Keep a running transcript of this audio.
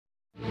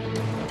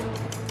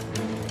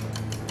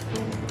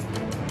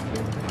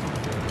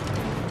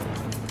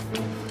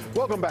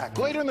Welcome back.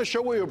 Later in the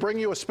show, we will bring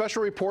you a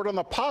special report on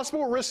the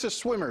possible risks to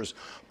swimmers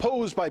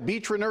posed by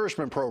beach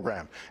renourishment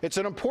program. It's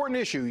an important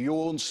issue you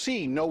will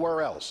see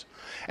nowhere else.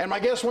 And my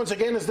guest once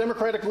again is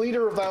Democratic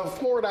leader of the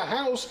Florida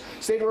House,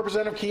 State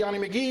Representative Kionne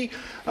McGhee.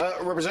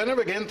 Representative,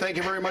 again, thank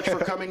you very much for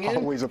coming in.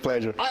 Always a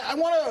pleasure. I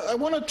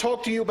want to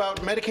talk to you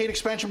about Medicaid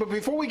expansion, but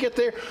before we get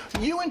there,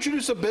 you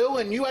introduced a bill,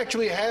 and you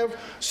actually have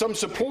some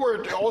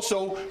support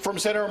also from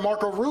Senator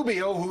Marco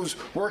Rubio, who's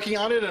working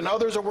on it, and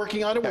others are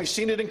working on it. We've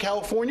seen it in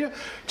California.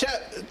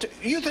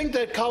 You think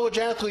that college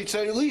athletes,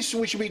 at least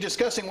we should be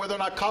discussing whether or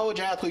not college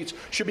athletes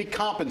should be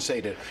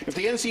compensated? If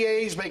the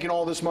NCAA is making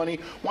all this money,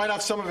 why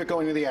not some of it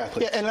going to the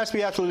athletes? Yeah, and let's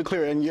be absolutely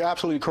clear, and you're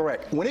absolutely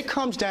correct. When it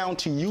comes down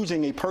to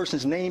using a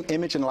person's name,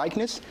 image, and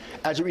likeness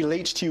as it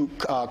relates to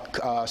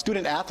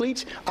student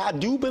athletes, I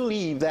do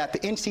believe that the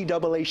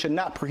NCAA should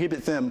not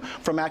prohibit them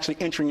from actually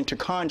entering into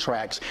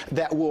contracts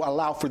that will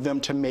allow for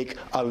them to make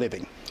a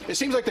living. It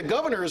seems like the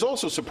governor is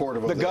also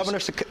supportive of this. The governor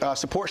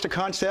supports the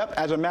concept.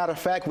 As a matter of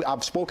fact,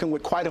 I've spoken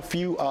with quite a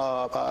few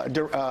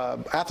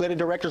athletic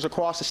directors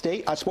across the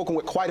state. I've spoken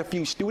with quite a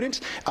few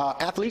students,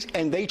 athletes,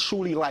 and they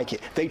truly like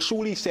it. They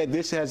truly said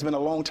this has been a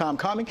long time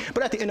coming.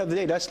 But at the end of the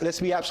day, let's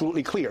be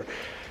absolutely clear.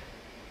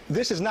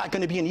 This is not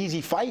going to be an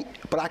easy fight,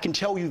 but I can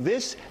tell you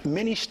this,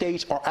 many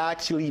states are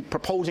actually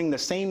proposing the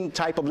same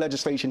type of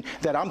legislation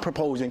that I'm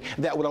proposing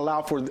that would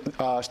allow for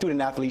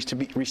student athletes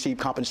to receive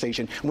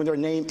compensation when their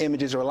name,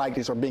 images, or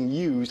likeness are being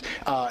used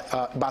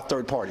by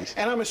third parties.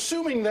 And I'm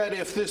assuming that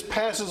if this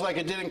passes like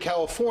it did in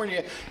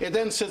California, it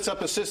then sets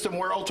up a system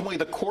where ultimately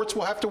the courts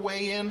will have to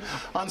weigh in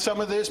on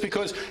some of this,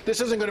 because this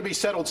isn't going to be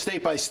settled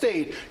state by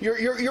state.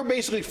 You're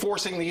basically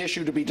forcing the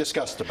issue to be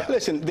discussed about.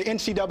 Listen, the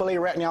NCAA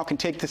right now can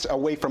take this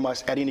away from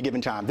us at any given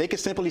time. They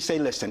could simply say,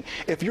 listen,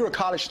 if you're a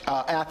college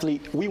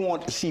athlete, we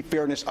want to see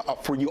fairness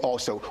for you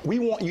also. We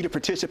want you to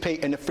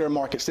participate in the fair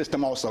market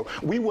system also.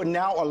 We would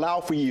now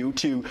allow for you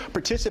to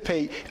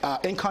participate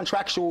in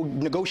contractual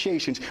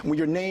negotiations when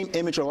your name,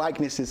 image, or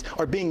likenesses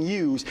are being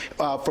used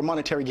for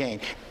monetary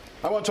gain.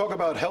 I want to talk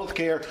about health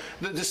care.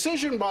 The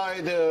decision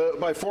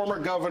by former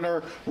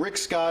Governor Rick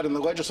Scott and the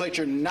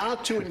legislature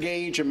not to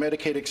engage in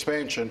Medicaid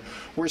expansion,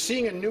 we're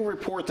seeing a new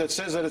report that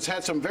says that it's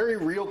had some very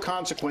real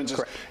consequences,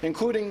 correct,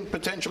 including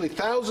potentially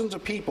thousands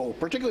of people,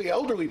 particularly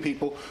elderly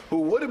people, who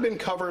would have been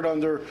covered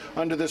under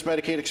this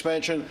Medicaid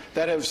expansion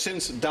that have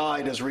since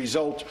died as a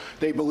result,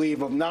 they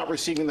believe, of not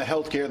receiving the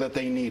health care that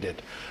they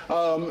needed.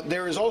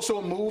 There is also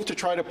a move to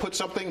try to put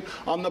something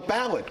on the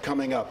ballot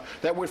coming up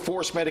that would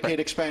force Medicaid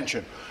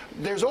expansion.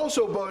 There's also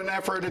an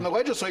effort in the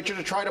legislature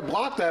to try to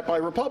block that by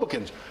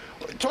Republicans.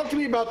 Talk to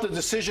me about the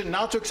decision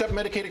not to accept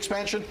Medicaid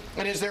expansion,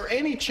 and is there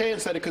any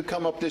chance that it could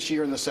come up this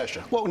year in the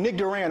session? Well, Nick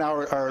Duran,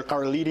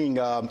 our leading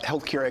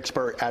healthcare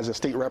expert as a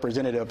state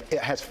representative,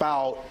 has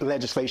filed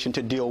legislation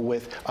to deal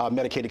with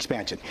Medicaid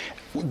expansion.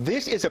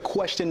 This is a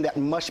question that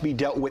must be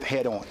dealt with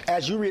head on.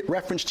 As you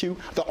referenced to,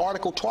 the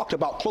article talked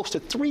about close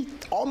to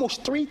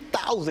almost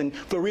 3,000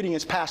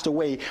 Floridians passed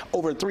away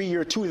over a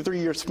 2 to 3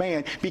 year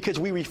span because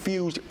we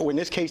refused, or in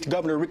this case,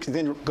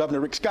 then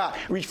Governor Rick Scott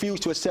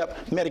refused to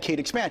accept Medicaid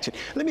expansion.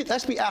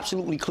 Let's be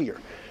absolutely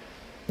clear.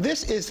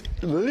 This is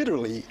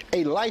literally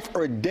a life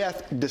or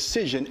death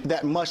decision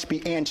that must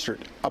be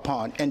answered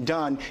upon and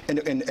done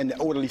in an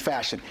orderly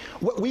fashion.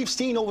 What we've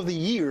seen over the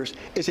years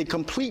is a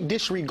complete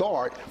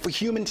disregard for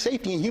human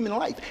safety and human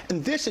life.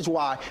 And this is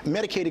why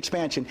Medicaid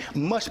expansion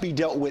must be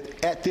dealt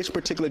with at this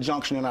particular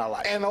junction in our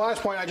life. And the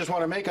last point I just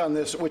want to make on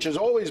this, which has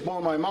always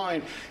blown my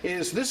mind,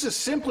 is this is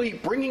simply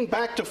bringing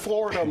back to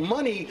Florida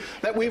money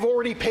that we've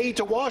already paid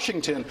to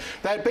Washington,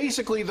 that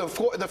basically the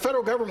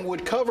federal government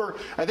would cover.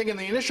 I think in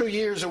the initial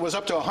years it was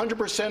up to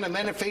 100%, and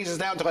then it phases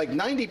down to like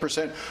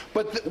 90%.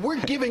 But we're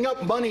giving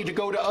up money to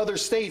go to other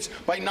states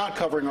by not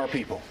covering our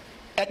people.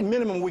 At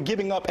minimum, we're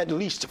giving up at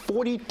least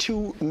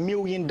 $42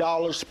 million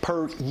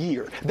per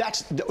year.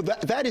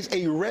 That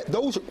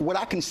is what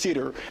I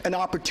consider an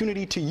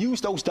opportunity to use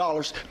those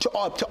dollars to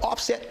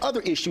offset other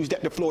issues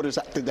that Florida's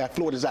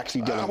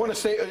actually dealing with. I want to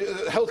say,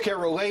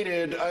 healthcare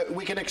related,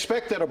 we can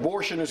expect that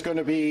abortion is going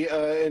to be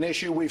an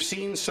issue. We've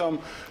seen some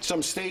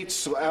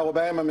states,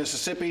 Alabama,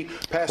 Mississippi,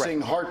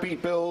 passing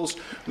heartbeat bills.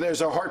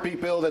 There's a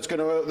heartbeat bill that's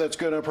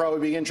going to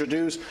probably be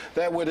introduced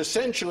that would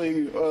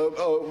essentially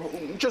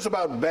just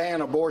about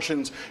ban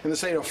abortions in the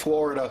state of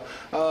Florida.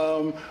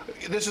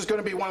 This is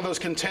going to be one of those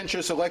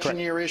contentious election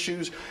year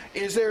issues.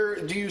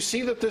 Do you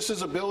see that this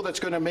is a bill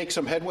that's going to make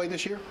some headway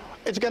this year?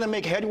 It's going to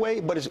make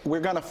headway, but we're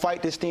going to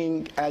fight this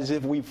thing as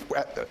if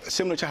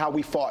similar to how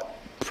we fought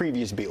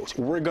previous bills.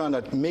 We're going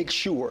to make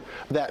sure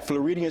that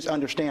Floridians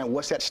understand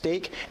what's at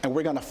stake, and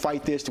we're going to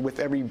fight this with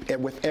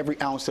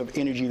every ounce of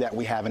energy that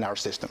we have in our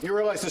system. You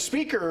realize the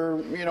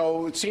speaker,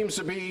 it seems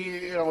to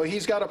be,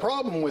 he's got a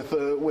problem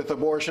with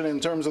abortion in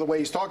terms of the way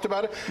he's talked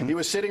about it. Mm-hmm. He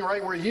was sitting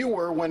right where you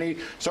were when he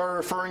started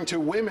referring to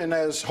women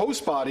as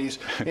host bodies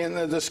in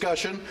the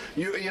discussion.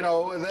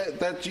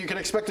 That you can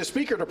expect the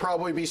speaker to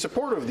probably be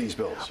supportive of these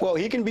bills. Well,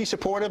 he can be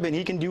supportive and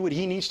he can do what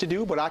he needs to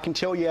do, but I can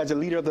tell you as a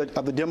leader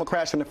of the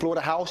Democrats in the Florida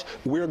House,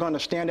 we're going to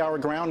stand our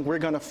ground. We're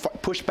going to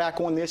push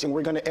back on this, and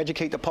we're going to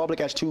educate the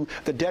public as to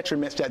the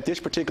detriments that this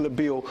particular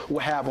bill will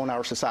have on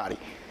our society.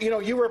 You know,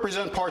 you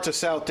represent parts of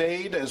South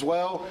Dade as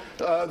well.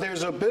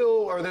 There's a bill,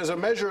 or there's a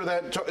measure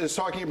that is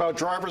talking about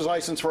driver's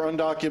license for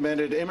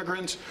undocumented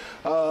immigrants.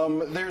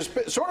 There's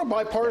sort of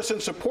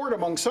bipartisan support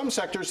among some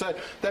sectors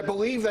that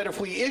believe that if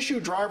we issue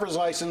driver's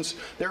license,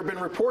 there have been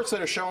reports that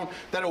have shown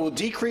that it will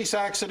decrease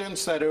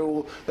accidents, that it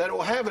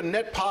will have a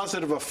net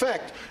positive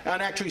effect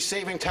on actually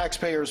saving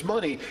taxpayers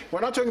money.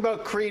 We're not talking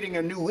about creating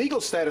a new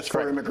legal status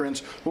for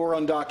immigrants who are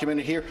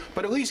undocumented here,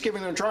 but at least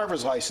giving them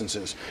driver's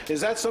licenses.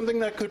 Is that something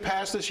that could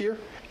pass this year?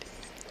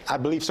 I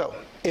believe so.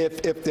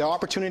 If the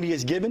opportunity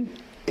is given,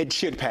 it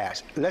should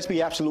pass. Let's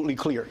be absolutely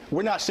clear.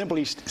 We're not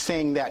simply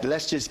saying that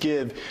let's just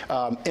give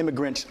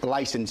immigrants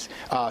license,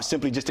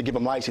 simply just to give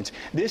them license.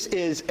 This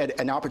is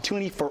an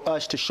opportunity for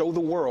us to show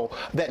the world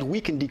that we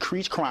can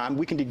decrease crime,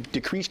 we can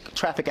decrease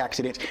traffic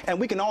accidents, and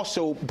we can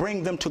also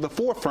bring them to the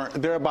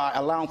forefront, thereby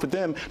allowing for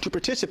them to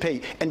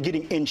participate in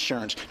getting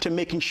insurance, to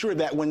making sure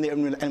that when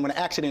an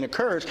accident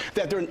occurs,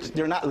 that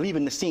they're not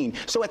leaving the scene.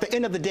 So at the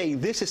end of the day,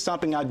 this is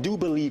something I do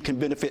believe can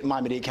benefit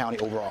Miami-Dade County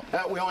overall.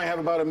 We only have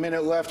about a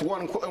minute left.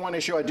 One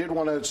issue I did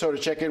want to sort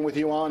of check in with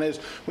you on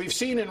is we've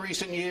seen in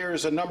recent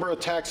years a number of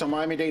attacks on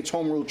Miami-Dade's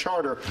home rule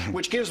charter,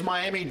 which gives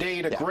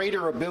Miami-Dade a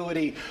greater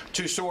ability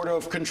to sort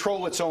of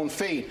control its own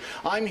fate.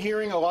 I'm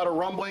hearing a lot of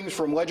rumblings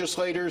from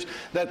legislators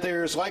that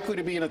there's likely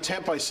to be an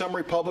attempt by some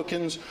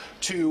Republicans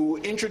to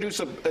introduce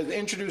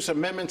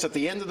amendments at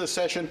the end of the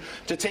session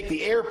to take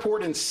the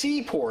airport and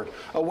seaport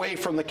away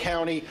from the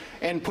county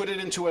and put it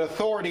into an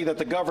authority that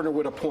the governor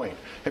would appoint.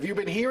 Have you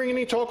been hearing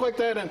any talk like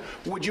that? And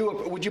would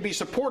you be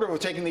supportive of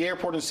taking the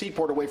airport and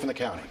seaport away from the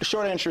county? The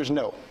short answer is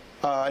no.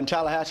 In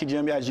Tallahassee,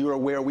 Jim, as you're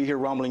aware, we hear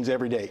rumblings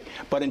every day.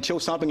 But until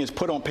something is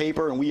put on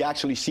paper and we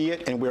actually see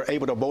it and we're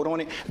able to vote on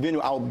it, then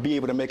I'll be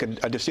able to make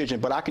a decision.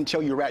 But I can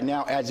tell you right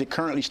now, as it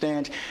currently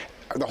stands,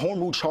 the home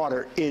rule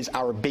charter is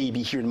our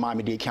baby here in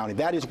Miami-Dade County.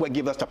 That is what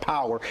gives us the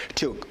power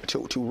to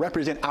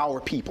represent our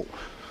people.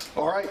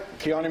 All right,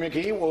 Kionne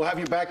McGhee, we'll have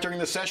you back during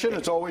the session.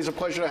 It's always a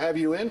pleasure to have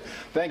you in.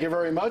 Thank you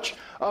very much.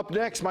 Up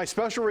next, my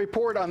special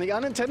report on the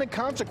unintended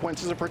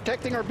consequences of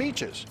protecting our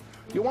beaches.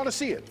 You'll want to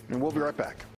see it, and we'll be right back.